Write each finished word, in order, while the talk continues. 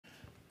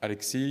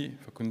Alexis,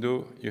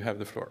 Facundo, you have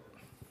the floor.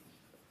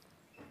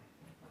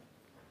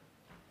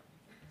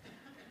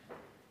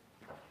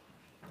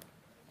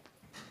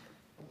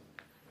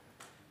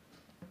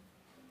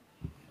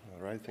 All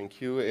right, thank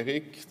you,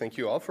 Eric. Thank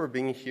you all for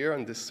being here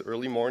on this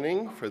early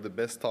morning for the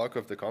best talk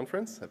of the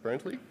conference,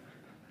 apparently.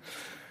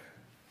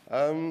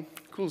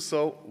 Cool,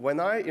 so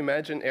when I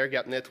imagine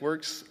air-gapped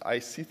networks, I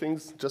see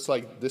things just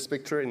like this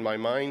picture in my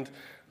mind.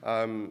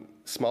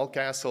 Small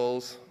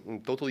castles,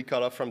 totally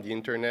cut off from the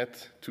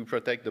internet to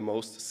protect the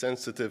most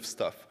sensitive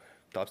stuff.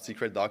 Top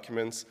secret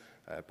documents,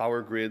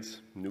 power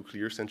grids,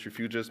 nuclear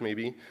centrifuges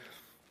maybe.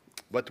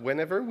 But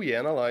whenever we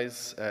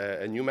analyze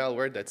a new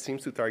malware that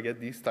seems to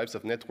target these types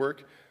of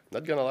network,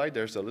 not gonna lie,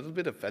 there's a little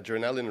bit of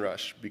adrenaline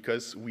rush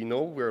because we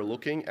know we're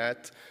looking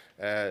at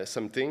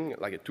something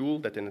like a tool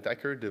that an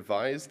attacker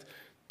devised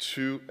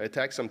to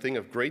attack something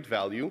of great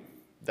value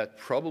that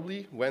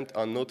probably went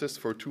unnoticed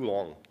for too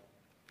long.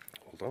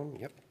 Hold on,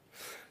 yep.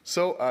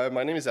 So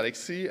my name is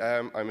Alexis.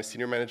 I'm a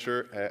senior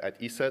manager at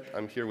ESET.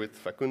 I'm here with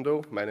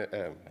Facundo,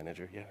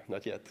 manager, yeah,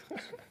 not yet.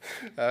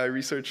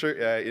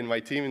 Researcher in my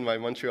team, in my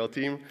Montreal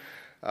team.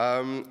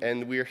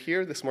 And we're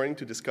here this morning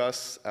to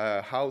discuss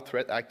how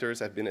threat actors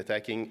have been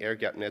attacking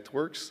air-gapped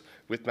networks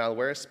with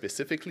malware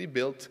specifically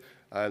built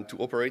to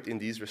operate in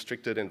these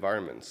restricted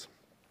environments.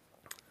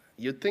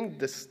 You'd think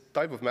this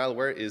type of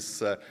malware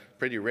is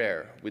pretty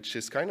rare, which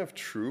is kind of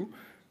true.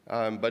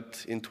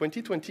 But in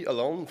 2020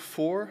 alone,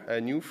 4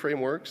 new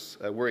frameworks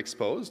were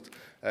exposed,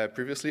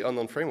 previously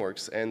unknown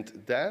frameworks.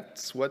 And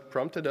that's what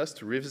prompted us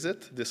to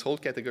revisit this whole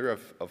category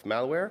of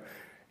malware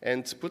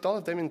and put all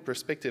of them in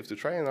perspective to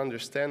try and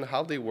understand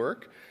how they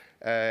work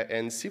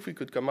and see if we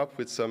could come up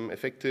with some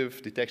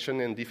effective detection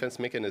and defense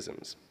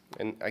mechanisms.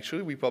 And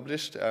actually, we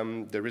published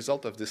the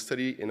result of this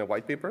study in a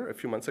white paper a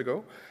few months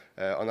ago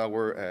on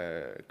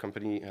our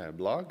company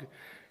blog.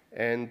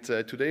 And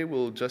today,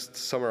 we'll just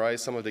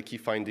summarize some of the key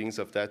findings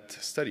of that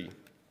study.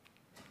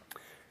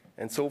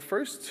 And so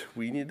first,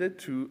 we needed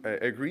to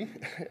agree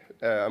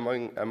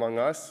among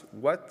us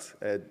what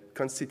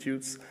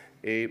constitutes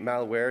a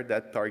malware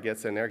that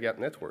targets an air-gapped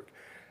network.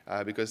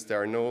 Because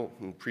there are no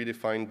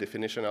predefined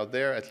definition out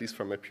there, at least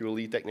from a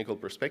purely technical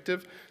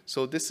perspective.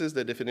 So this is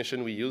the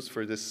definition we use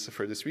for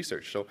this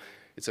research. So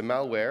it's a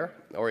malware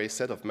or a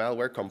set of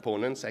malware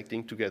components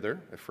acting together,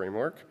 a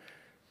framework,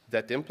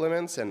 that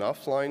implements an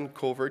offline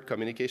covert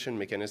communication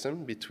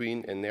mechanism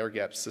between an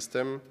air-gapped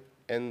system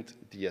and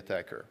the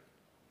attacker.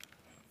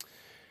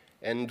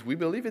 And we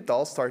believe it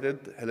all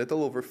started a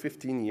little over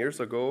 15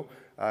 years ago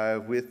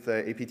with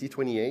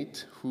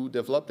APT28, who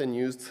developed and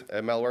used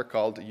a malware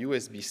called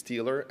USB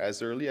Stealer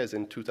as early as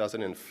in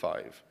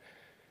 2005.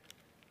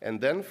 And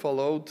then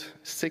followed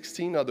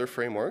 16 other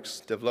frameworks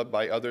developed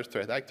by other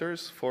threat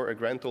actors for a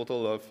grand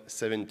total of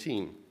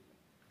 17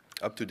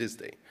 up to this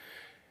day.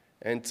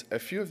 And a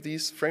few of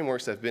these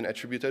frameworks have been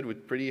attributed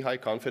with pretty high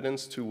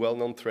confidence to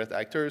well-known threat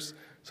actors,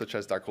 such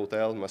as Dark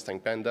Hotel, Mustang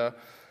Panda.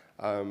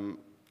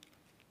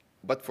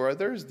 But for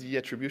others, the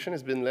attribution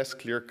has been less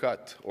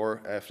clear-cut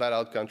or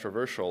flat-out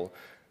controversial.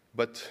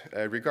 But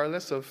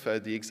regardless of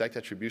the exact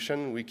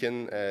attribution, we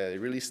can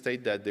really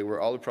state that they were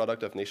all a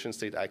product of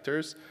nation-state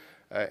actors,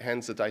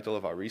 hence the title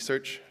of our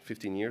research,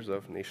 15 years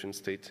of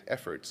nation-state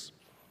efforts.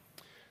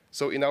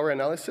 So in our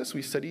analysis,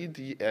 we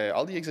studied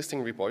all the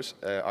existing reports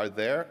are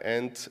there,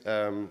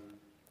 and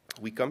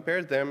we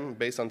compared them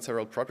based on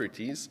several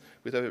properties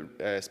with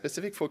a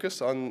specific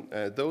focus on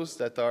those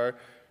that are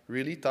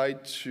really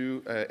tied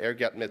to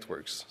air-gapped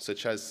networks,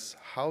 such as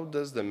how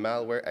does the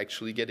malware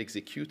actually get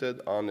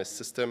executed on a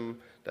system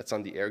that's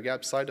on the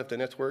air-gapped side of the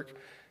network,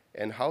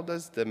 and how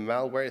does the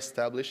malware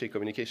establish a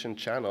communication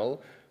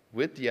channel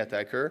with the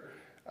attacker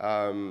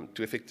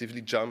to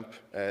effectively jump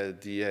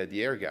the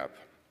air-gap.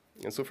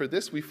 And so for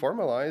this, we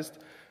formalized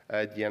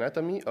the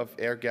anatomy of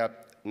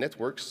air-gapped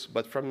networks,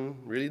 but from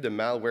really the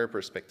malware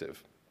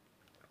perspective.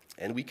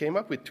 And we came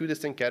up with 2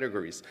 distinct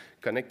categories,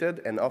 connected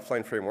and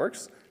offline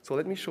frameworks. So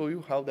let me show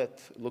you how that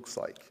looks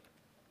like.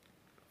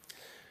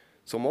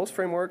 So most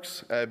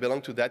frameworks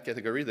belong to that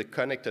category, the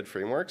connected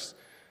frameworks.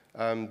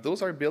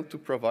 Those are built to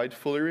provide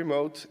fully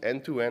remote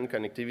end-to-end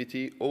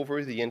connectivity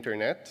over the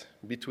internet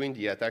between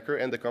the attacker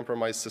and the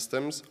compromised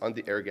systems on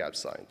the air-gapped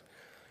side.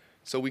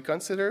 So we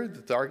consider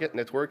the target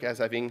network as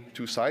having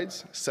 2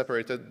 sides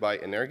separated by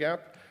an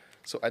air-gap.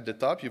 So at the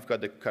top, you've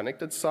got the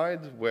connected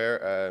side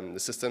where the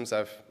systems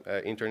have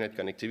internet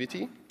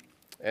connectivity.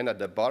 And at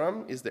the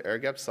bottom is the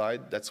air-gap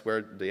side. That's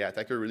where the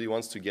attacker really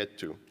wants to get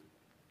to.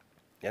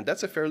 And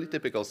that's a fairly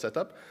typical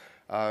setup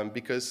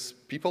because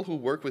people who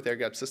work with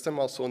air-gap system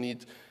also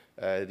need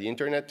the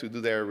internet to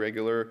do their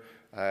regular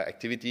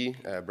activity,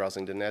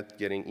 browsing the net,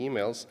 getting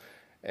emails.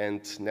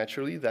 And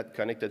naturally, that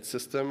connected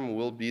system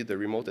will be the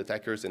remote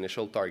attacker's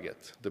initial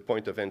target, the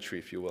point of entry,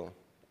 if you will.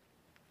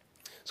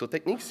 So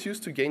techniques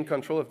used to gain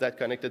control of that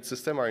connected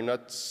system are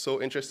not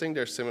so interesting.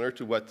 They're similar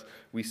to what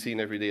we see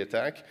in everyday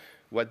attack.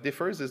 What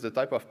differs is the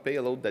type of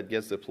payload that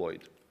gets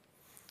deployed.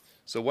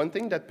 So one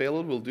thing that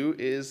payload will do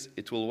is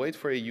it will wait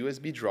for a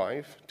USB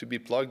drive to be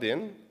plugged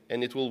in,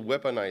 and it will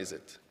weaponize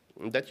it.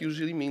 And that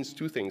usually means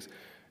 2 things.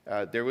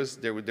 there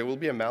will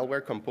be a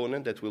malware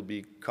component that will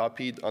be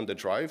copied on the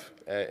drive,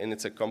 and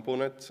it's a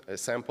component, a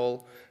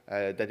sample,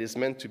 that is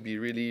meant to be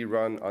really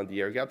run on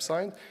the air-gapped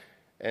side.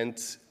 And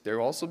there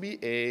will also be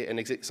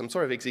some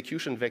sort of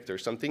execution vector,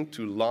 something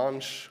to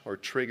launch or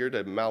trigger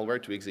the malware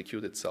to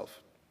execute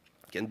itself.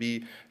 It can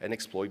be an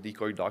exploit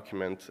decoy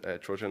document,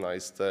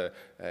 Trojanized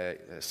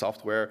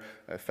software.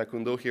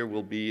 Facundo here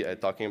will be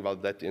talking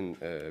about that in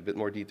a bit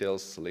more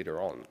details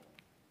later on.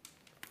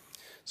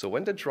 So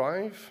when the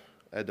drive,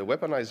 the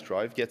weaponized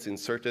drive gets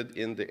inserted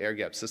in the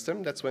air-gapped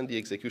system, that's when the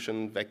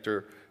execution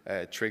vector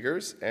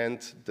triggers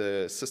and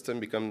the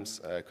system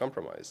becomes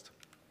compromised.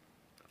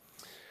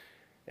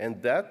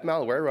 And that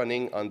malware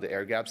running on the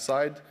air-gapped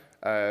side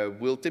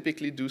will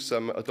typically do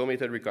some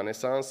automated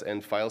reconnaissance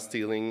and file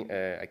stealing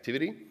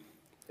activity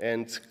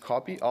and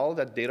copy all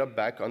that data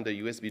back on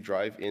the USB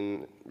drive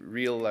in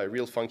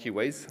real funky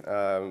ways.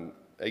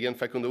 Again,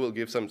 Facundo will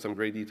give some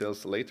great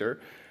details later.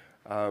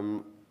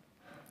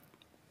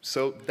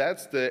 So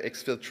that's the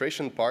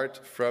exfiltration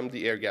part from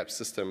the air-gapped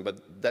system,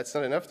 but that's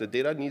not enough. The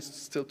data needs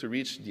still to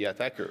reach the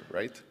attacker,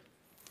 right?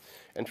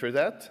 And for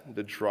that,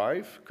 the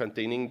drive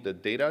containing the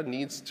data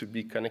needs to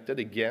be connected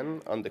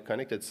again on the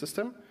connected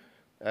system,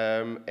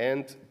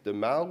 and the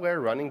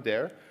malware running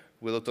there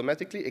will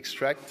automatically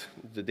extract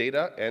the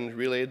data and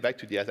relay it back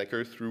to the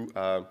attacker through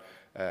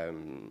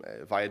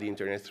via the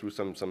internet through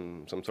some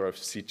sort of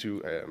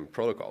C2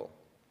 protocol.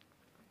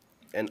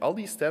 And all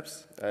these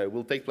steps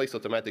will take place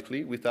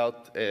automatically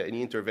without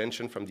any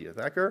intervention from the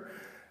attacker.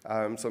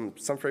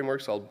 Some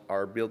frameworks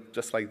are built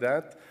just like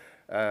that.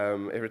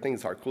 Everything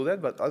is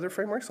hard-coded, but other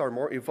frameworks are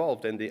more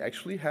evolved, and they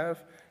actually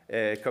have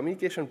a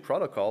communication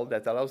protocol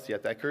that allows the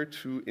attacker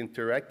to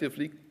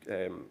interactively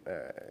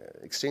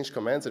exchange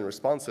commands and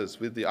responses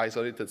with the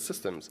isolated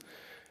systems.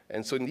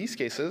 And so in these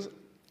cases,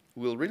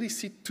 we'll really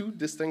see two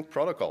distinct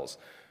protocols.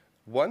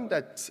 One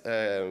that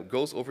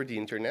goes over the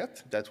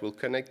internet that will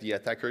connect the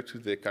attacker to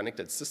the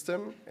connected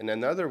system, and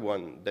another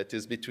one that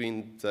is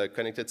between the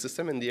connected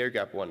system and the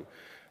air-gapped one.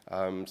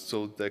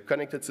 So the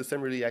connected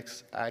system really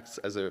acts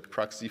as a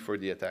proxy for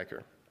the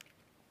attacker.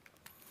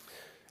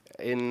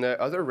 In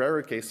other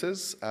rarer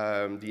cases,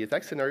 the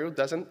attack scenario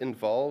doesn't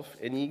involve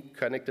any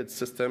connected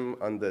system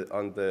on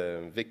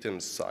the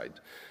victim's side.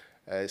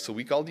 So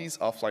we call these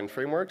offline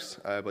frameworks,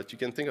 but you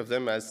can think of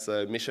them as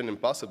mission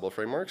impossible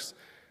frameworks,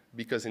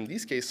 because in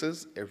these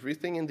cases,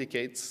 everything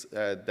indicates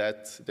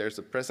that there's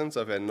a presence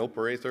of an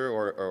operator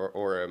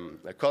or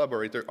a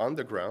collaborator on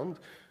the ground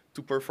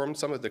to perform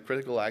some of the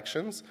critical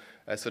actions,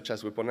 such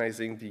as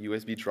weaponizing the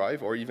USB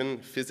drive, or even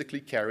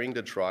physically carrying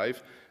the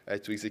drive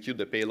to execute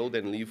the payload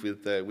and leave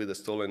with the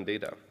stolen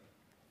data.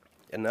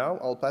 And now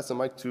I'll pass the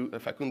mic to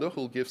Facundo,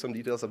 who will give some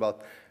details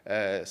about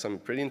some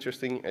pretty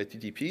interesting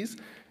TTPs.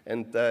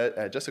 And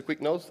just a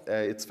quick note,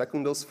 it's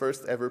Facundo's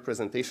first ever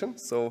presentation,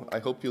 so I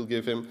hope you'll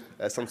give him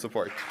some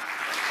support.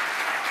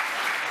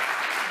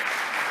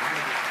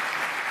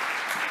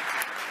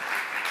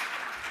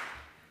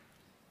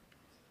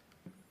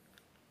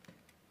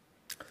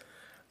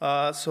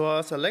 So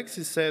as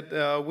Alexis said,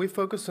 we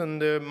focus on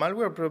the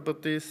malware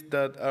properties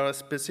that are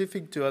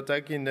specific to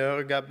attacking the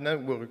air-gapped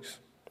networks.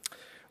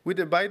 We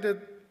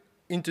divided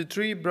into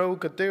three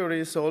broad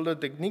categories all the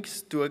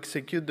techniques to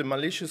execute the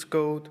malicious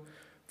code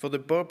for the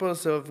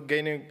purpose of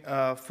gaining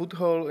a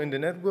foothold in the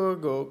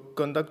network or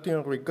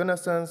conducting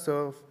reconnaissance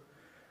of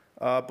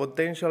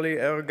potentially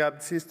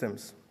air-gapped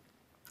systems.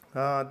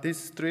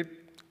 These three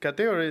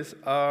categories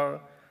are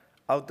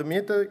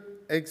automated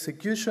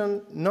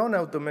execution,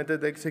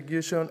 non-automated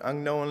execution,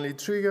 unknowingly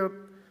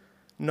triggered,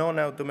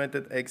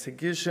 non-automated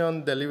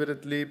execution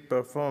deliberately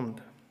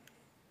performed.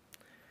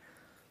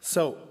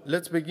 So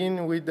let's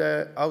begin with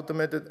the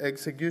automated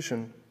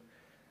execution.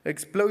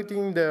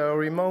 Exploiting the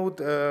remote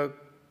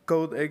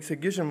code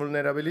execution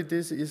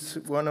vulnerabilities is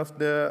one of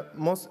the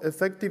most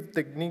effective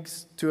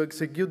techniques to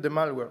execute the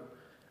malware.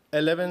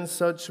 11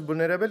 such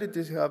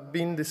vulnerabilities have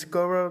been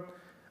discovered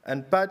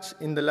and patched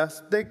in the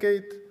last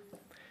decade,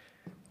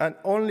 and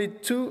only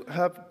 2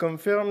 have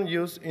confirmed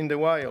use in the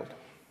wild.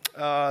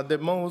 The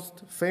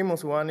most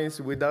famous one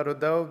is, without a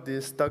doubt,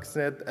 the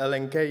Stuxnet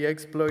LNK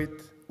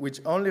exploit, which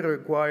only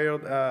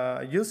required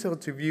a user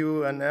to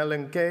view an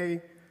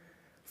LNK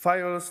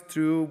files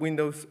through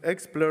Windows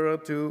Explorer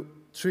to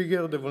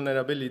trigger the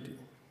vulnerability.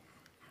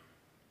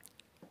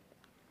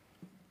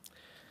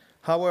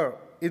 However,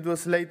 it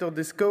was later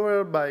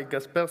discovered by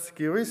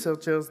Kaspersky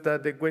researchers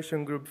that the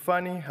question group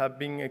Funny have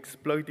been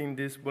exploiting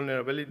this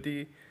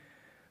vulnerability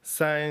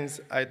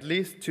since at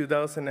least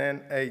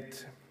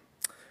 2008.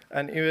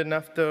 And even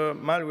after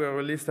malware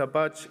released a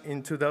patch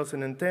in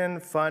 2010,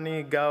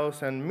 Funny,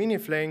 Gauss, and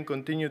Miniflame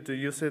continued to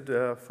use it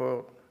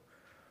for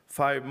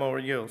 5 more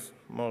years,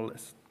 more or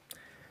less.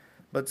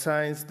 But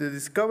since the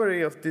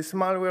discovery of this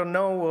malware,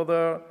 no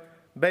other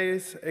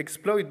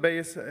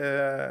exploit-based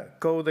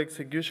code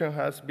execution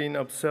has been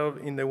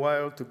observed in the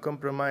wild to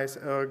compromise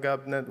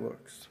air-gapped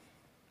networks.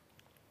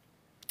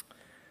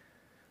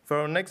 For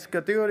our next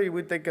category,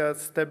 we take a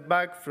step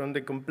back from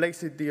the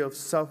complexity of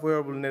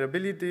software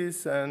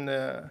vulnerabilities and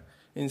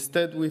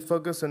Instead, we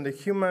focus on the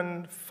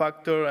human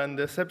factor and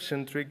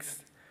deception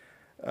tricks.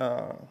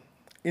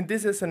 In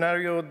this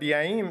scenario, the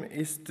aim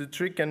is to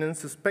trick an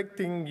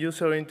unsuspecting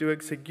user into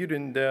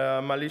executing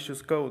the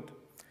malicious code.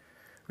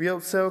 We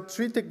observe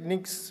three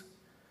techniques.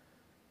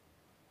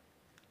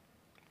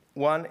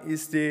 One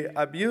is the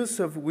abuse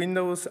of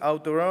Windows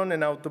auto-run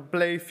and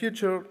auto-play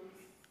feature.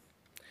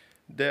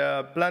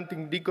 The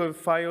planting decoy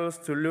files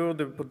to lure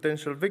the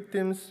potential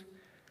victims,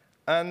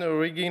 and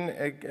rigging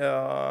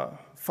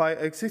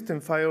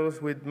existing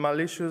files with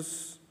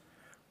malicious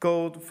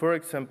code, for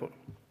example.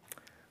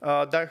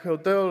 Dark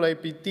Hotel,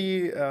 APT,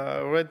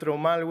 retro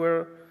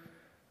malware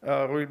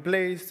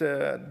replaced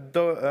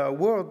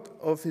Word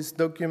Office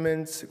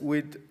documents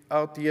with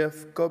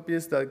RTF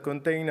copies that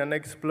contain an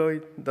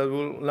exploit that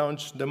will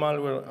launch the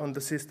malware on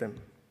the system.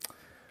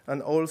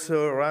 And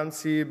also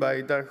Ramsey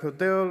by Dark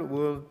Hotel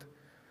would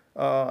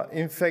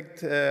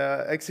infect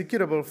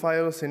executable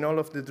files in all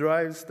of the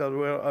drives that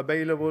were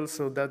available,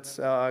 so that's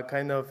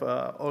kind of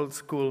old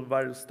school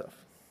virus stuff.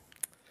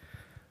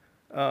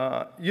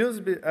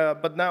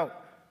 But now,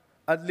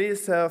 at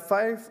least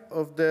 5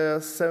 of the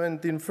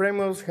 17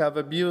 frameworks have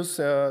abused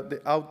the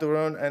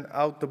auto-run and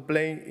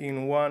auto-play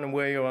in one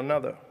way or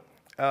another.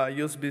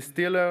 USB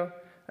Stealer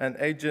and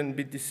Agent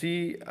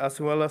BTC,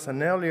 as well as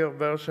an earlier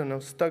version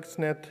of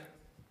Stuxnet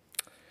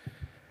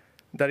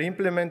that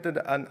implemented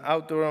an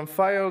auto-run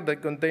file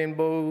that contained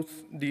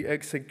both the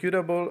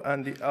executable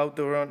and the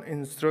auto-run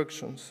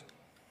instructions.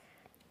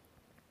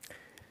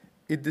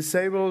 It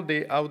disabled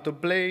the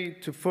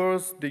autoplay to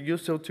force the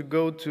user to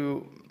go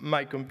to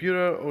My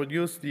Computer or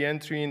use the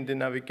entry in the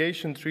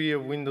navigation tree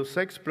of Windows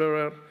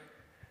Explorer.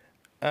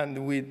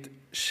 And with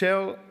the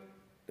shell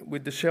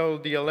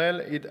DLL,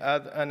 it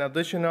added an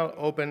additional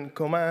open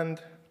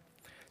command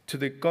to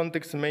the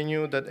context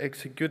menu that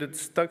executed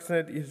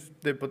Stuxnet if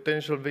the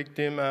potential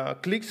victim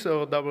clicks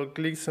or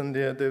double-clicks on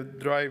the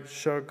drive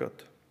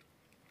shortcut.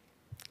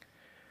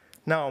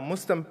 Now,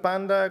 Mustang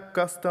Panda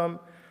custom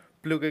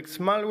PlugX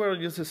malware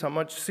uses a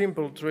much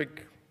simple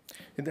trick.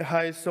 It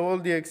hides all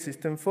the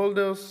existing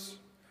folders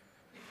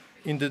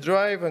in the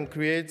drive and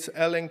creates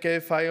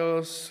LNK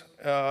files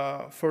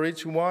for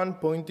each one,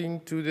 pointing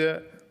to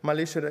the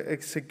malicious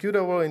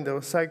executable in the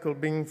recycle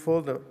bin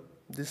folder.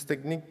 This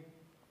technique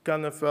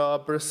kind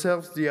of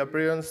preserves the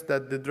appearance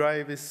that the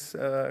drive is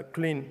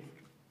clean.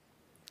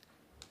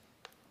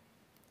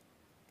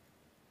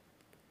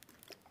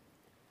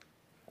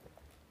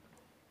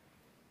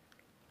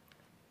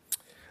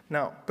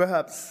 Now,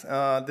 perhaps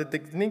the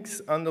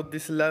techniques under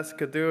this last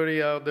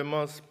category are the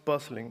most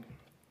puzzling.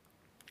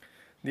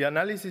 The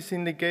analysis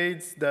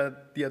indicates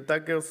that the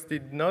attackers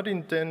did not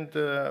intend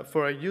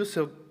for a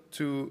user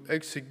to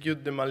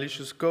execute the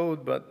malicious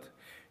code, but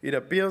it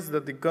appears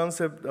that the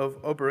concept of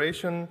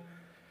operation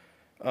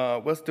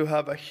was to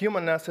have a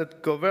human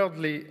asset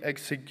covertly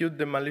execute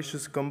the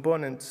malicious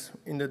components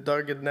in the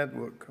target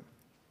network.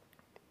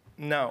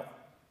 Now,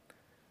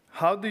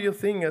 how do you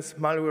think as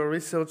malware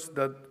research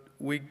that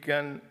we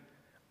can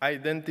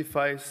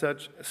identify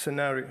such a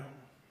scenario?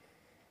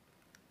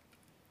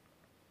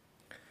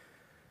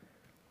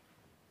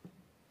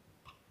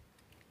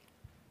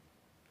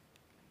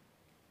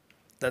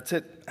 That's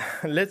it.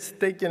 Let's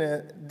take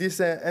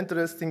this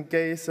interesting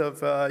case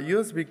of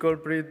USB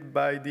culprit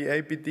by the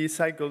APT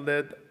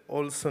CycleDead,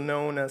 also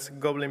known as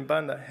Goblin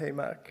Panda. Hey,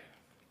 Mark.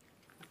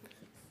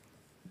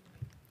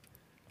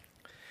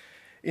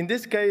 In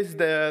this case,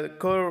 the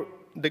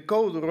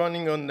code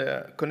running on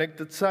the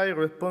connected side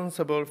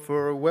responsible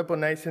for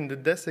weaponizing the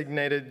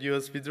designated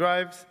USB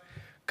drives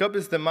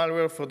copies the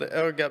malware for the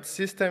air-gapped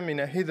system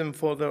in a hidden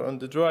folder on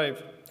the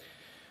drive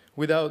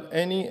without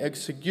any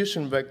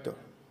execution vector.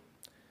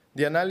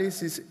 The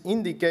analysis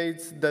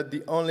indicates that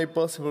the only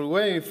possible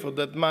way for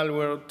that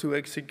malware to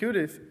execute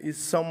it is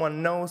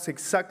someone knows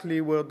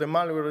exactly where the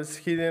malware is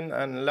hidden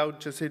and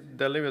launches it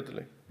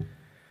deliberately.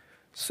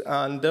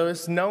 And there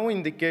is no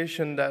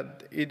indication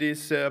that it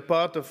is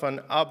part of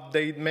an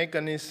update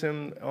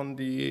mechanism on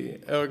the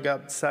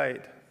air-gapped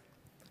side.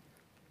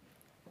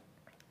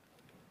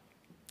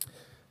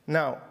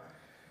 Now,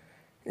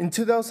 in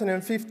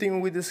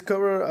 2015, we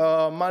discovered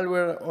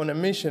malware on a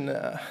mission,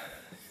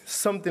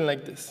 something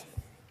like this.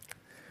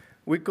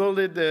 We called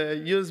it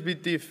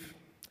USB Thief.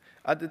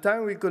 At the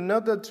time, we could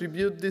not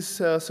attribute this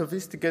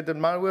sophisticated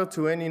malware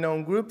to any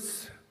known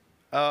groups,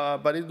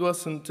 but it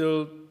was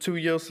until 2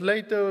 years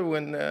later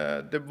when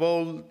the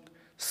Vault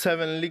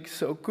 7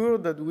 leaks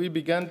occurred that we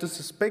began to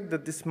suspect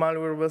that this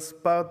malware was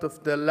part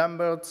of the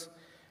Lambert's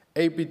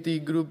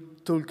APT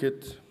group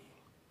toolkit.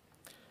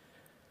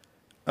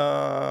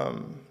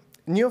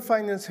 New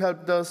findings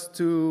helped us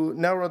to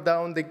narrow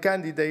down the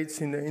candidates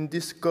in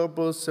this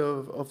corpus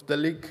of the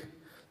leak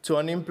to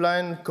an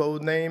implant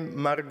codename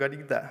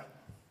Margarita.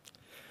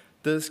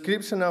 The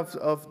description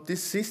of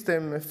this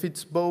system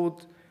fits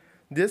both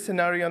the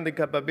scenario and the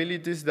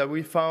capabilities that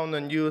we found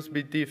on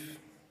USB Thief.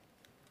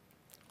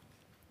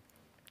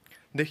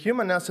 The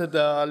human asset,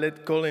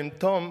 let's call him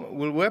Tom,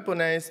 will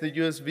weaponize the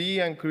USB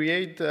and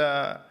create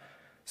a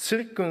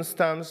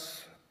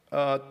circumstance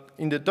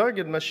in the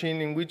target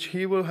machine in which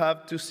he will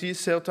have to see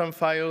certain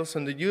files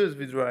on the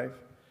USB drive.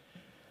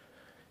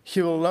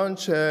 He will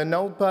launch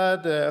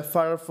Notepad,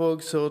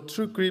 Firefox, or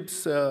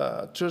TrueCrypt's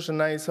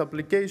Trojanized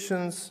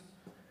applications,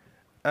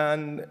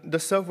 and the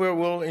software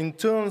will in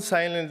turn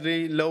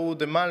silently load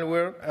the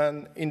malware,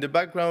 and in the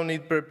background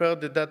it prepares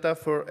the data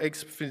for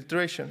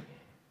exfiltration.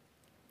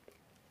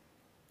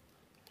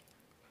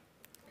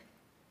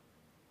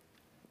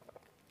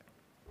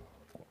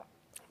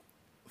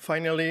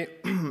 Finally,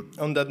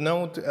 on that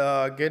note,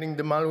 getting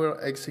the malware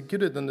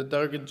executed on the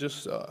target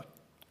just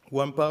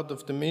one part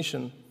of the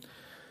mission.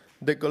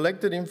 The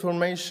collected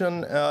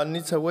information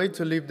needs a way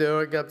to leave the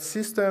air-gapped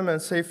system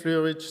and safely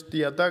reach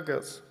the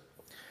attackers.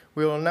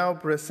 We will now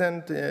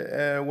present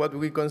what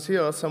we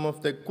consider some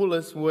of the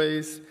coolest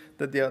ways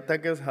that the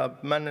attackers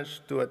have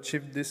managed to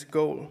achieve this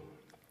goal.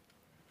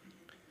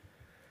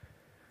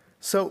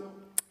 So,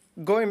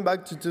 going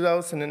back to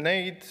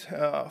 2008,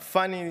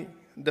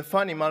 the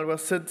funny malware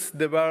sets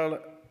the bar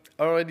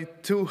already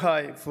too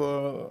high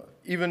for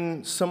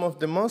even some of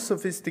the most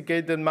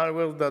sophisticated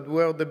malware that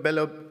were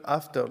developed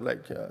after,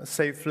 like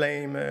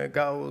SafeFlame,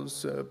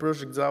 Gauss,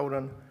 Project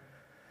Zauren.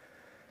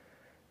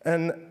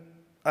 And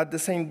at the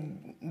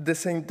same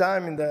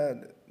time,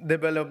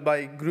 developed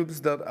by groups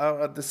that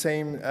are at the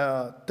same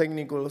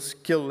technical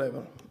skill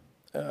level.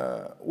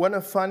 One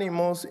of Funny's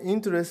most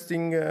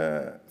interesting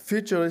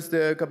features is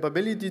the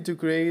capability to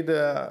create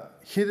a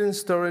hidden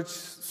storage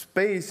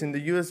space in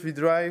the USB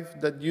drive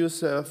that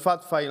use a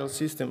FAT file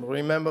system.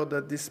 Remember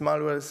that this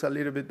malware is a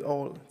little bit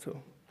old.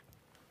 So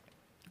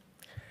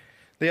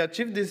they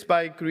achieved this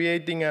by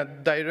creating a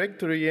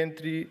directory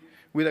entry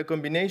with a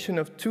combination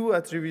of two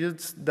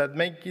attributes that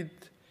make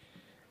it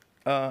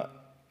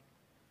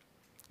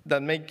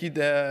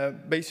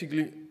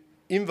basically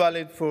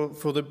invalid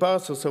for the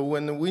parser. So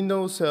when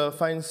Windows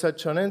finds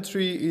such an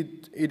entry,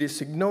 it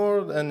is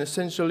ignored, and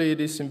essentially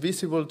it is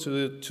invisible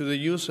to the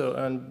user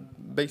and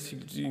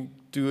basically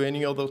to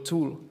any other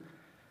tool.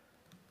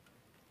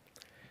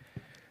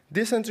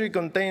 This entry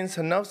contains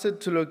an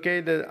offset to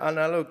locate an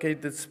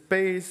unallocated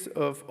space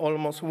of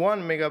almost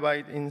 1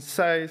 megabyte in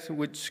size,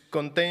 which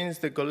contains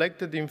the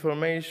collected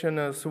information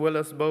as well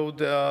as both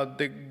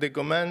the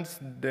commands,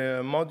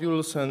 the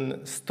modules,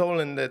 and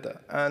stolen data,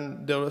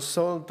 and the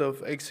result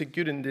of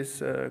executing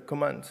these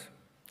commands.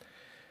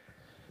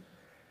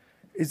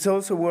 It's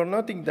also worth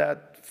noting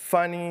that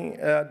Flame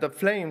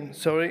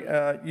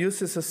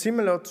uses a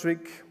similar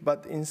trick,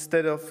 but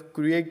instead of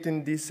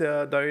creating this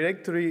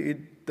directory,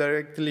 it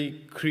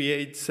directly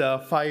creates a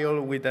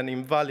file with an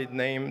invalid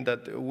name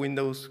that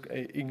Windows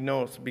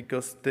ignores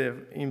because the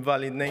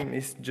invalid name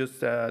is just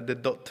the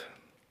dot.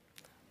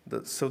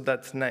 So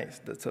that's nice.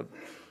 That's a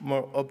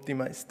more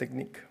optimized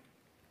technique.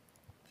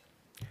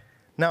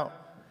 Now,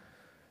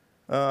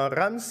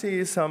 Ramsey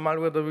is a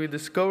malware that we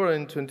discovered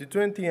in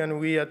 2020, and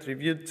we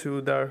attribute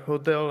to Dark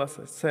Hotel, as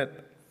I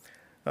said.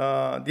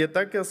 The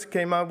attackers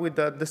came up with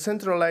a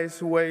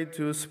decentralized way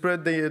to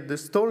spread the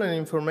stolen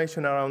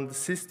information around the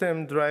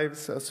system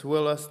drives as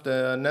well as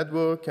the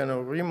network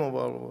and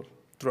removable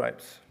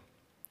drives.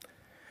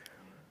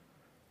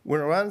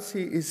 When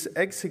Ramsey is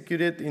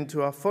executed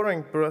into a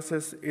foreign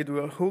process, it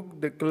will hook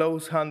the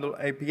close handle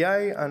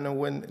API, and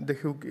when the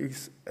hook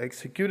is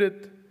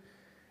executed,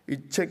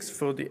 it checks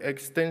for the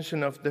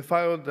extension of the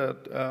file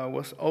that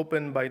was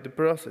opened by the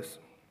process.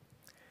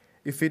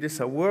 If it is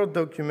a Word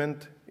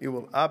document, it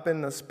will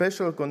open a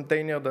special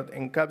container that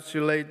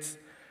encapsulates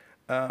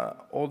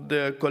all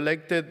the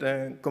collected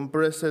and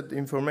compressed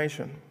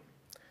information.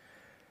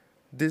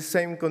 This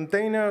same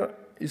container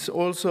is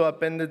also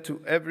appended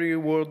to every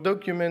Word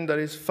document that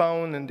is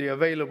found in the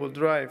available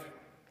drive.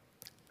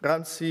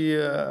 Ramsey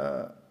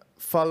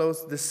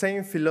follows the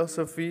same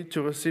philosophy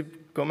to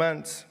receive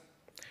commands.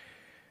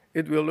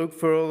 It will look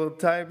for other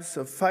types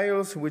of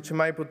files which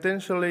might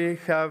potentially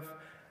have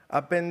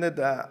appended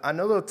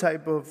another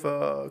type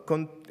of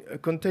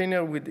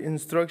container with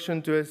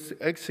instruction to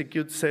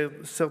execute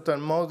certain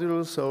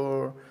modules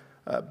or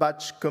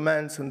batch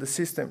commands on the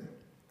system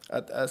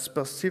at a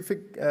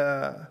specific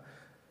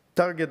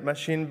target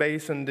machine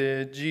based on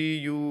the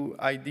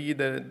GUID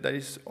that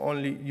is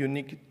only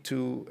unique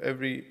to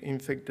every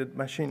infected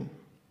machine.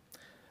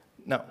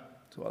 Now,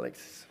 to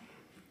Alexis.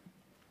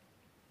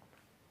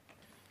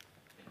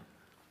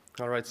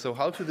 All right, so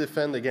how to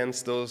defend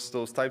against those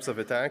types of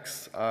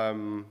attacks?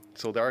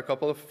 So there are a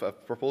couple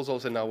of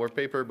proposals in our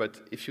paper, but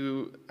if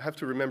you have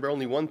to remember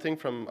only one thing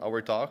from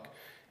our talk,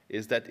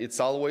 is that it's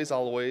always,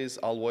 always,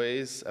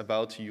 always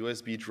about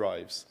USB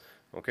drives.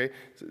 Okay?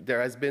 So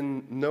there has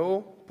been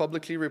no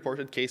publicly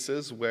reported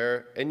cases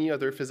where any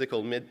other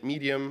physical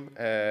medium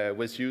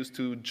was used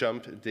to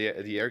jump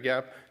the air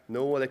gap.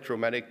 No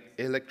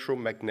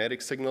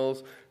electromagnetic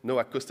signals, no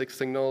acoustic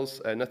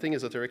signals, nothing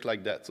esoteric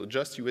like that. So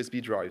just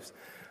USB drives.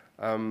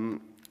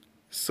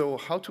 So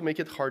how to make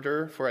it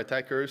harder for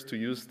attackers to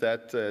use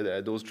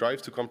those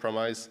drives to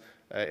compromise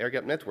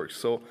air-gapped networks?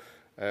 So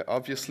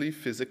obviously,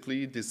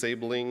 physically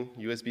disabling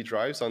USB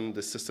drives on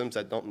the systems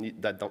that don't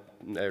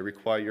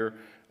require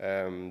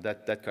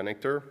that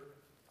connector.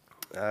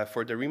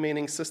 For the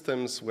remaining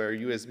systems where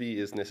USB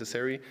is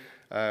necessary,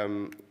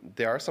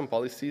 there are some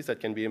policies that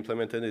can be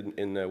implemented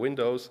in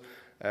Windows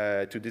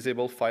to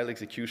disable file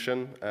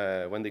execution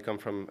when they come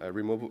from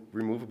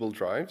removable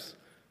drives.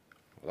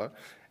 Voilà.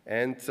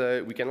 And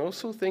we can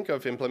also think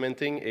of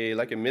implementing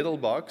like a middle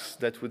box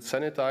that would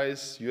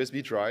sanitize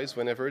USB drives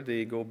whenever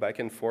they go back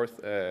and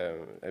forth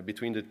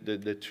between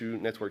the two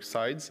network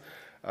sides.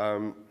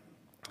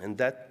 And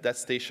that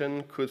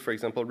station could, for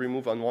example,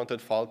 remove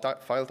unwanted file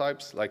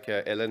types like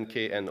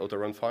LNK and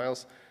autorun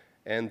files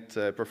and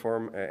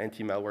perform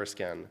anti-malware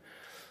scan.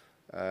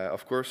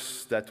 Of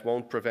course, that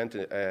won't prevent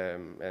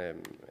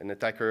an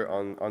attacker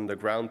on the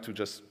ground to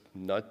just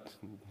not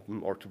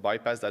or to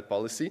bypass that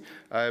policy,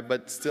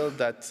 but still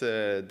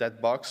that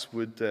box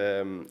would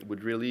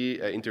really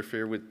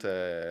interfere with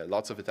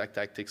lots of attack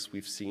tactics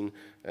we've seen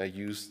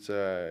used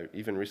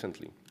even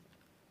recently.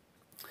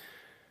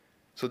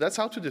 So that's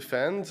how to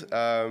defend,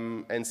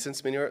 and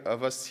since many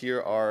of us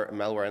here are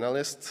malware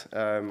analysts,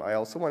 I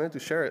also wanted to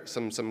share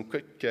some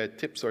quick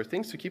tips or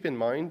things to keep in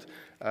mind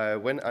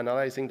when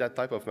analyzing that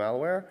type of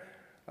malware.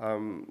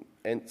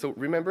 And so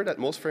remember that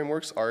most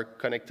frameworks are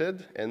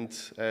connected and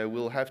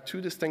will have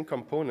two distinct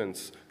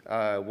components,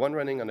 one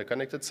running on the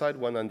connected side,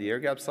 one on the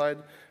air-gapped side.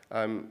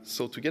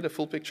 So to get a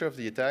full picture of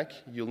the attack,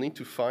 you'll need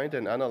to find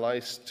and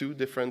analyze two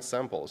different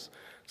samples.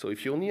 So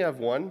if you only have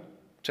one,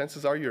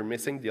 chances are you're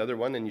missing the other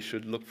one and you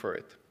should look for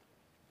it.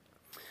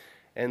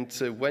 And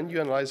when you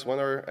analyze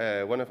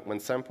one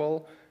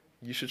sample,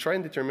 you should try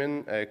and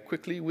determine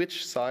quickly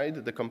which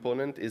side the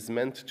component is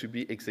meant to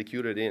be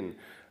executed in.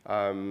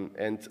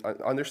 And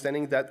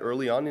understanding that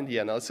early on in the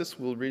analysis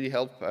will really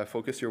help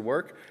focus your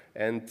work,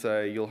 and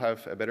you'll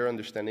have a better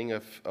understanding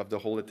of the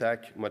whole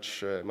attack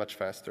much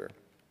faster.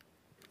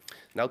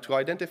 Now, to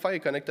identify a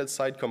connected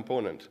side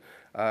component,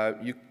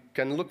 you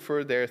can look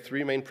for their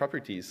three main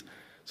properties.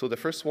 So the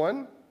first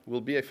one will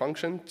be a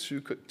function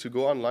to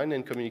go online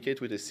and communicate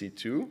with a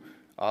C2.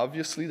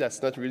 Obviously,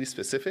 that's not really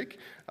specific,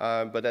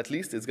 but at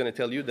least it's going to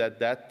tell you that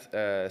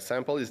that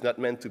sample is not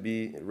meant to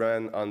be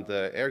run on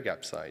the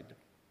air-gapped side.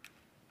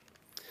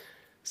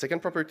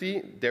 Second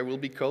property, there will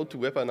be code to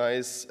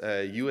weaponize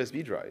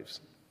USB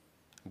drives.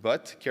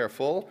 But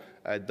careful,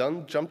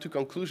 don't jump to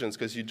conclusions,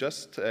 because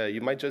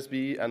you might just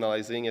be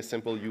analyzing a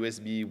simple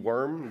USB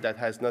worm that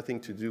has nothing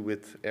to do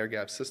with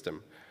air-gapped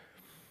system.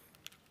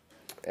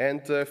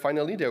 And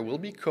finally, there will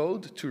be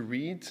code to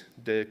read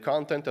the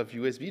content of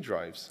USB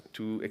drives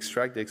to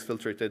extract the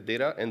exfiltrated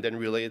data and then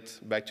relay it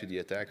back to the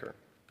attacker.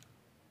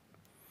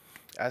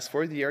 As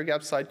for the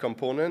air-gapped side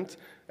component,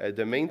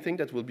 the main thing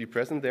that will be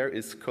present there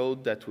is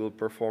code that will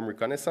perform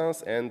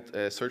reconnaissance and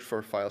search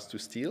for files to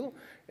steal,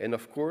 and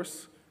of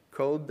course,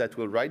 code that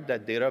will write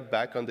that data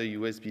back on the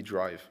USB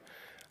drive.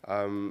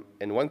 And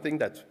one thing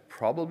that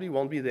probably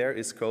won't be there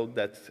is code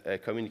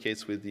that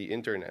communicates with the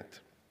internet.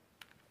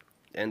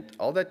 And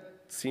all that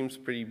seems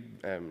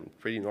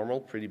pretty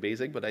normal, pretty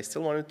basic, but I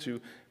still wanted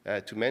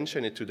to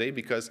mention it today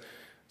because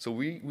so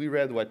we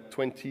read, what,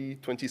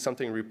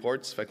 20-something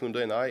reports, Facundo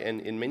and I, and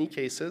in many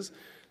cases,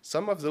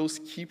 some of those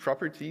key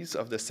properties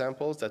of the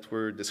samples that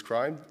were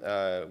described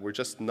were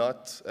just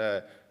not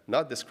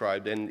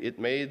described, and it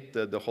made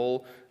the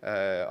whole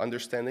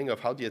understanding of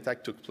how the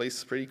attack took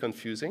place pretty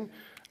confusing.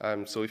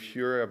 So if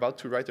you're about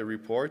to write a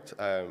report,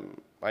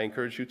 I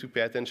encourage you to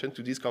pay attention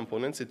to these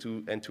components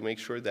and to make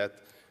sure that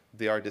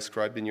they are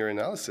described in your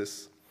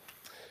analysis.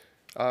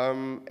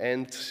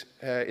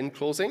 In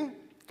closing,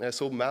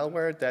 so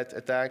malware that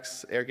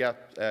attacks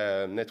air-gapped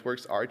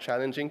networks are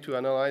challenging to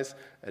analyze,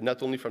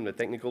 not only from the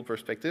technical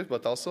perspective,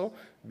 but also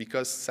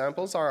because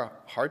samples are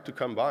hard to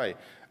come by.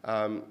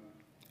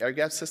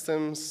 Air-gapped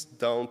systems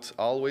don't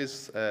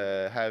always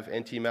have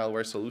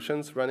anti-malware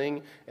solutions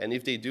running, and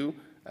if they do,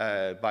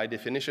 by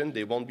definition,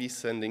 they won't be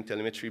sending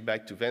telemetry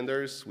back to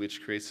vendors,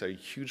 which creates a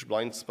huge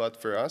blind spot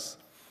for us.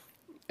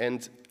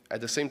 And at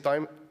the same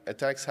time,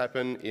 attacks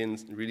happen in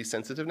really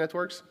sensitive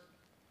networks.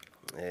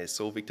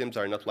 So victims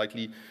are not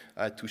likely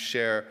to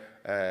share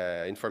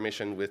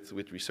information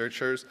with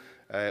researchers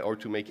or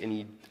to make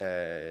any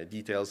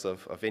details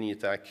of any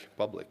attack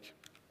public.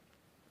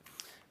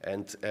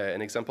 And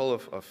an example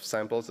of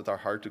samples that are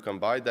hard to come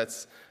by,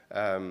 that's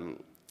a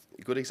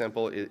good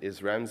example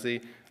is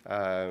Ramsey.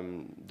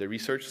 The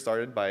research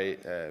started by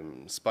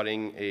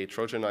spotting a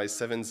Trojanized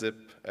 7-zip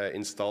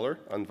installer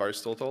on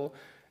VirusTotal.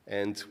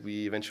 And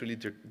we eventually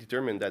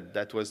determined that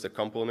that was the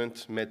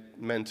component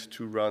meant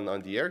to run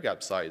on the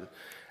air-gapped side.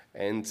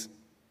 And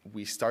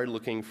we started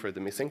looking for the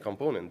missing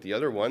component, the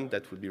other one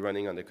that would be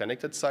running on the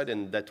connected side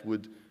and that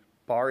would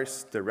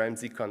parse the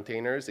Ramsey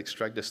containers,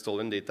 extract the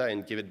stolen data,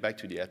 and give it back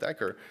to the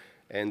attacker.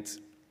 And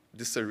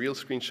this is a real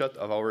screenshot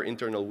of our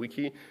internal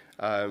wiki,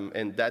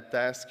 and that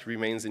task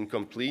remains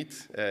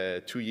incomplete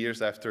 2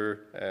 years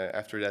after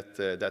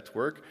that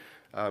work.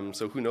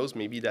 So who knows,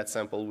 maybe that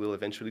sample will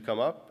eventually come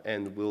up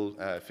and we'll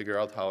figure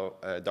out how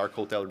Dark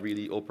Hotel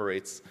really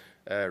operates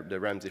the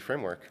Ramsey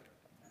framework.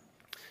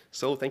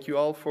 So thank you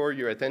all for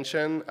your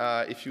attention.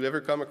 If you ever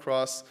come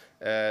across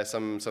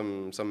some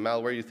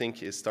malware you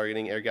think is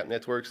targeting air-gapped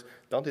networks,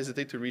 don't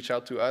hesitate to reach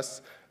out to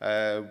us.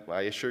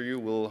 I assure you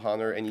we'll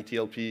honor any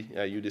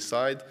TLP you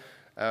decide.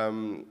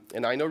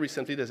 And I know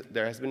recently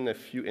there has been a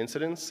few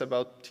incidents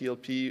about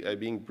TLP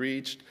being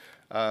breached,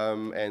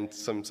 and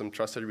some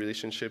trusted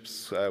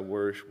relationships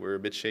were a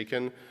bit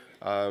shaken.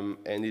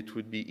 And it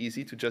would be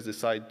easy to just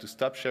decide to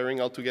stop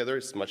sharing altogether.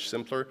 It's much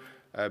simpler.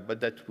 But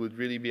that would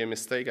really be a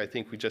mistake. I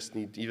think we just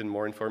need even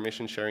more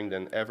information sharing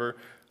than ever.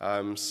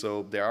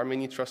 So there are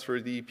many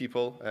trustworthy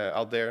people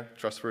out there,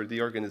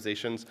 trustworthy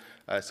organizations,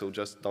 so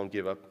just don't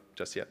give up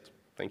just yet.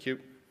 Thank you.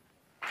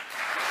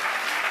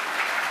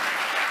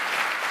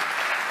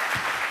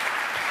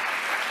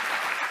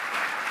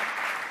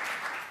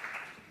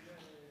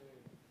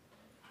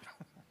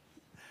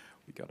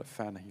 We got a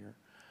fan here.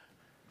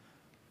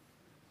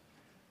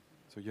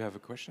 So you have a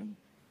question?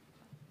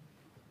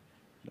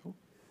 No?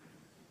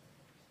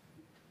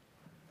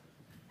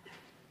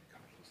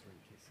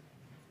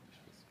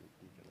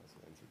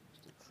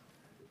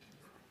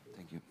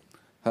 Thank you.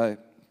 Hi,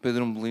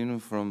 Pedro Molino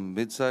from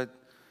Bidside.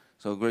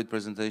 So great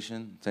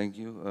presentation, thank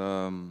you.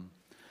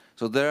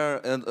 So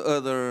there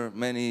are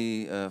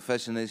many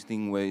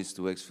fascinating ways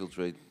to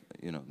exfiltrate,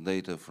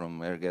 data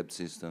from air-gapped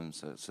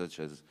systems such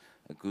as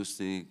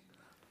acoustic,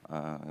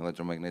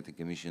 electromagnetic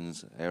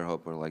emissions, air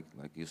hopper, like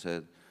you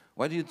said.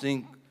 Why do you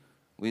think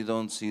we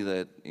don't see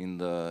that in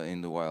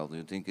the wild? Do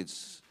you think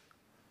it's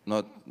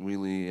not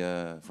really,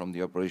 from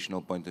the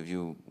operational point of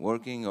view,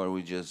 working, or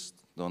we just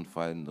don't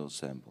find those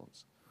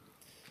samples?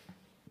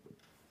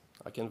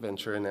 I can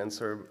venture an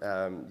answer.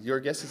 Your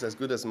guess is as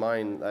good as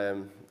mine.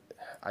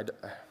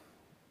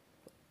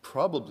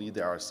 Probably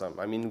there are some.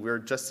 I mean, we're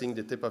just seeing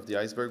the tip of the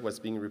iceberg, what's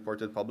being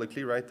reported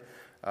publicly, right?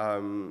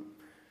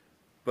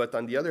 But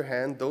on the other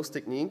hand, those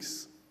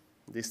techniques,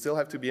 they still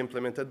have to be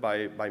implemented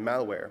by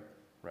malware,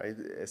 right?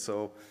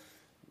 So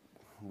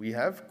we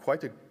have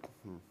quite a,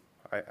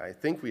 I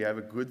think we have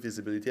a good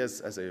visibility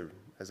as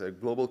a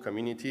global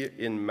community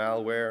in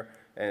malware,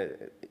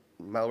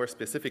 malware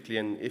specifically,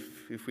 and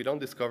if we don't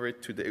discover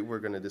it today, we're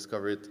going to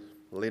discover it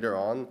later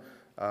on.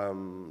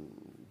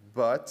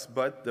 But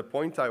the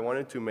point I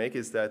wanted to make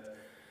is that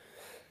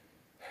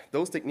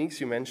those techniques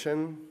you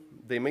mentioned,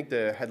 they make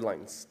the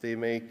headlines. They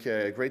make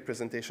great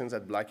presentations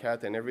at Black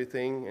Hat and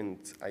everything, and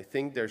I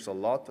think there's a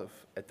lot of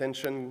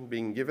attention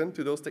being given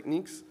to those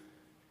techniques,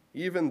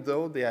 even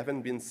though they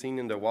haven't been seen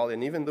in the wild,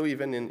 and even though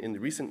even in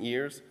recent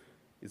years,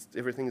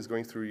 everything is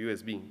going through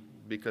USB,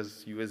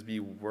 because USB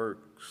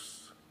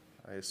works,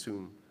 I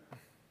assume.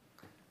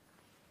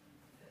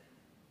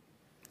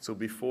 So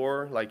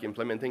before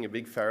implementing a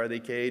big Faraday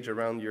cage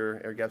around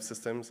your air-gapped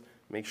systems,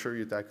 make sure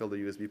you tackle the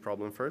USB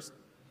problem first,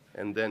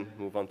 and then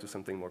move on to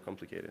something more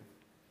complicated.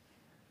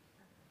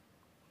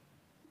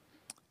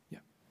 Yeah.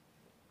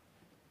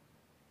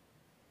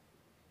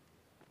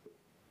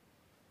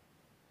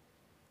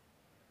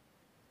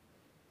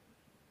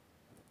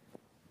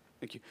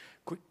 Thank you.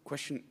 Quick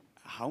question.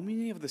 How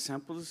many of the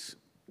samples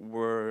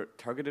were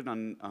targeted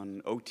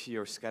on OT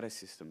or SCADA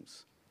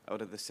systems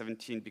out of the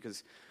 17?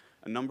 Because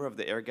a number of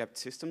the air-gapped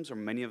systems, or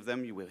many of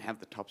them, you will have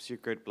the top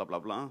secret, blah, blah,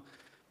 blah.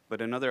 But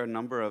another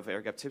number of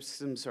air-gapped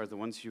systems are the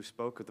ones you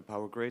spoke of, the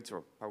power grids,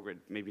 or power grid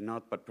maybe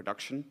not, but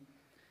production.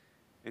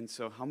 And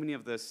so how many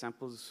of the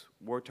samples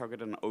were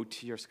targeted on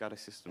OT or SCADA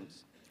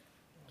systems?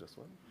 Just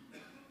one?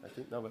 I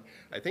think, no, but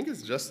I think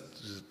it's just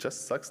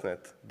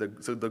Stuxnet.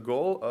 So the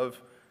goal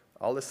of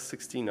all the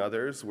 16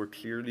 others were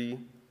clearly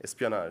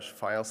espionage,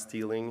 file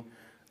stealing.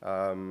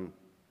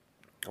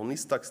 Only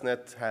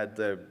Stuxnet had,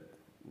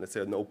 let's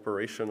say, an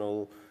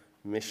operational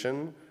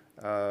mission,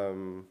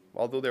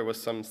 although there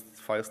was some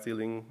file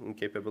stealing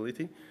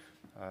capability,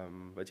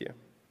 but yeah.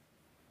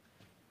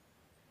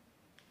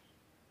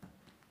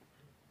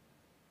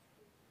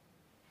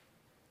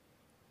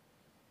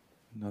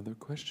 Another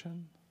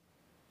question?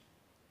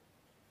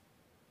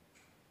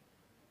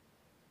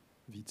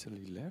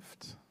 Vitaly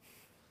left.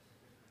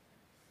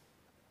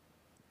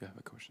 You have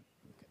a question.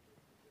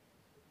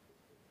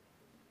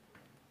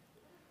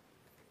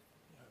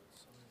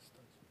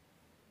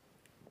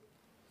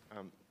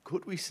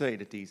 Could we say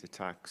that these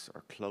attacks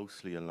are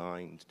closely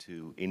aligned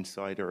to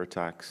insider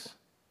attacks?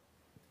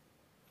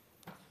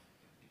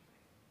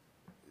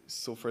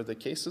 So for the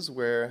cases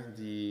where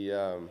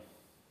the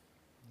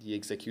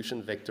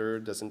execution vector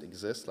doesn't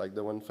exist, like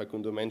the one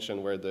Facundo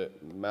mentioned, where the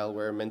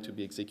malware meant to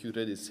be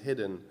executed is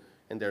hidden,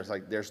 and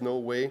there's no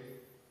way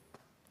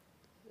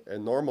a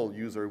normal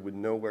user would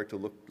know where to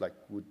look,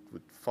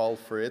 would fall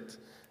for it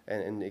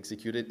and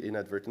execute it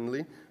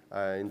inadvertently.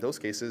 In those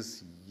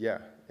cases, yeah,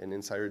 an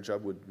insider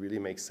job would really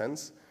make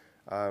sense.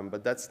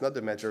 But that's not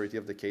the majority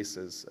of the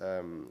cases,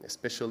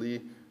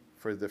 especially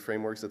for the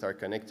frameworks that are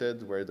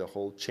connected, where the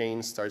whole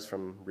chain starts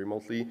from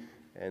remotely,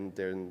 and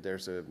then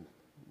there's a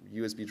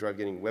USB drive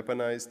getting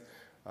weaponized.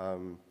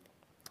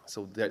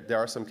 So there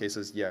are some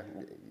cases, yeah,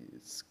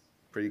 it's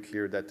pretty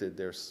clear that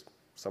there's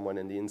someone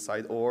on the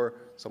inside or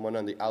someone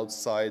on the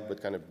outside,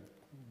 but kind of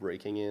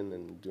breaking in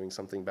and doing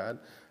something bad.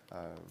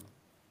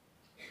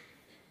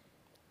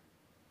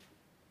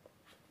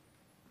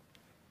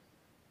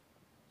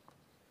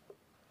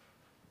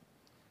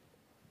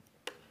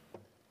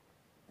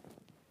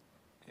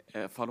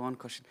 follow-on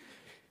question.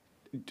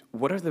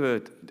 What are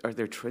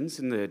there trends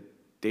in the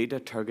data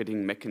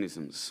targeting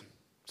mechanisms?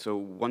 So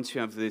once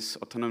you have this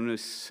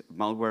autonomous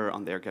malware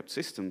on the air-gapped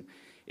system,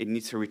 it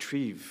needs to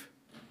retrieve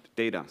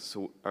data.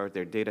 So are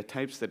there data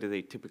types that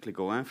they typically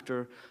go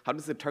after? How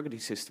does the targeting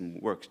system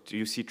work? Do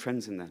you see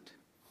trends in that?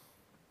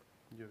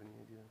 Do you have any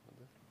idea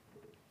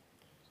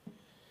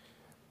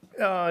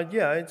on that?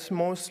 Yeah, it's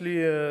mostly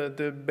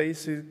the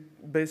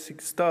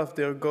basic stuff.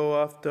 They'll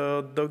go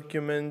after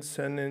documents,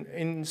 and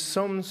in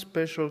some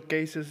special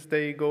cases,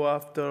 they go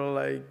after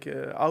like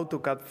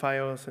AutoCAD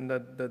files and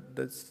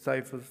that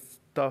type of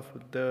stuff.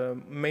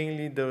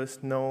 Mainly, there is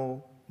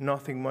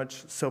nothing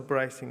much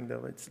surprising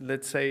though. It's,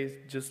 let's say,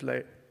 just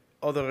like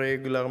other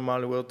regular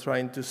malware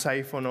trying to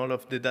siphon all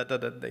of the data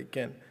that they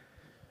can.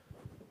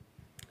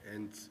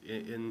 And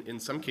in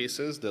some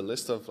cases, the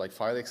list of like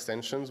file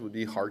extensions would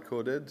be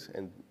hard-coded,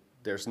 and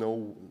there's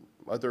no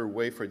other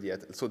way for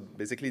so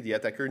basically the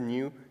attacker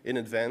knew in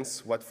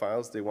advance what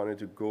files they wanted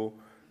to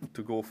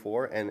go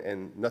for,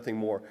 and nothing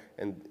more.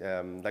 And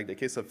like the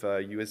case of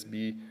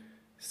USB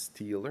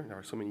stealer, there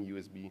are so many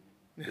USB.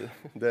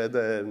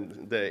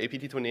 the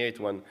APT28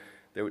 one,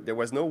 there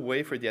was no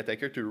way for the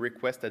attacker to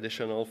request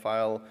additional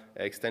file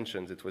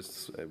extensions. It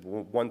was a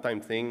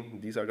one-time thing.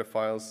 These are the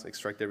files,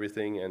 extract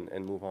everything,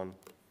 and move on.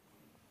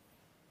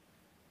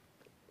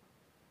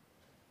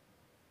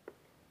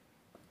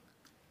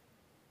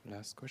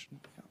 Last question,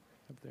 yeah,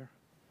 up there.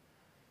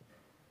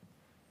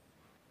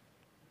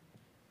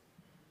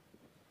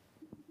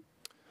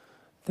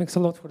 Thanks a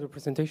lot for the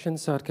presentation.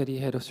 Arkady,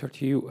 head of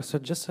CertU. So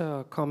just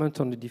a comment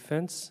on the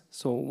defense.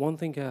 So one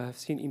thing I have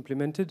seen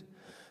implemented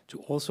to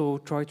also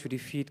try to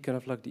defeat kind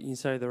of like the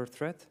insider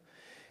threat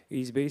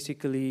is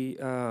basically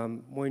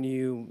when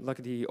you,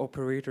 like the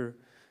operator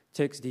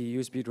takes the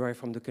USB drive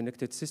from the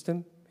connected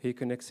system, he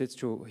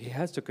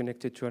has to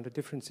connect it to a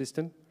different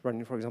system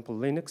running, for example,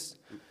 Linux,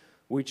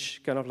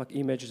 which kind of like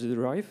images the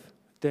drive,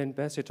 then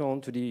pass it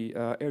on to the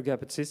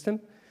air-gapped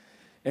system.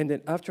 And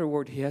then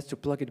afterward, he has to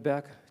plug it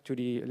back to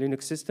the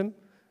Linux system,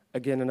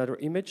 again, another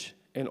image,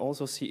 and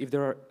also see if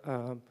there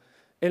are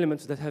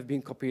elements that have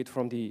been copied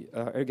from the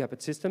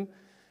air-gapped system,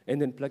 and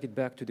then plug it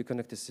back to the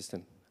connected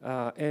system.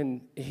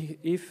 And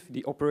if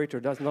the operator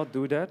does not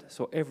do that,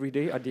 so every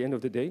day, at the end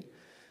of the day,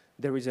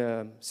 there is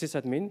a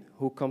sysadmin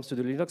who comes to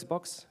the Linux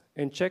box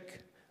and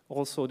check.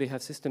 Also, they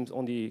have systems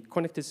on the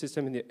connected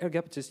system and the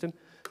air-gapped system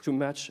to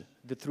match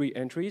the 3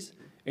 entries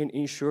and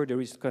ensure there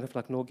is kind of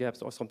like no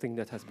gaps or something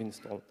that has been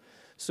installed.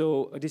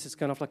 So this is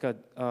kind of like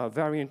a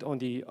variant on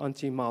the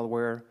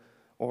anti-malware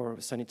or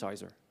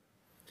sanitizer.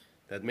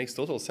 That makes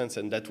total sense,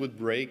 and that would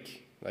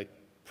break like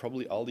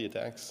probably all the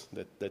attacks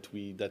that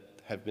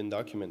have been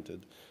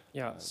documented.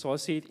 Yeah, so I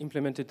see it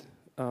implemented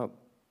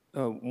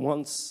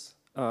once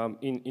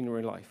in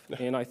real life,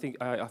 and I think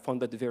I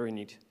found that very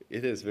neat.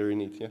 It is very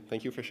neat. Yeah,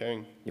 thank you for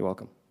sharing. You're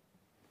welcome.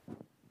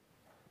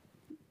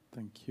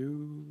 Thank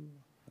you.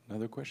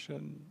 Another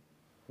question?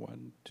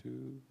 1,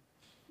 2,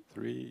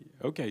 3.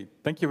 Okay,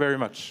 thank you very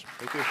much.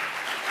 Thank you.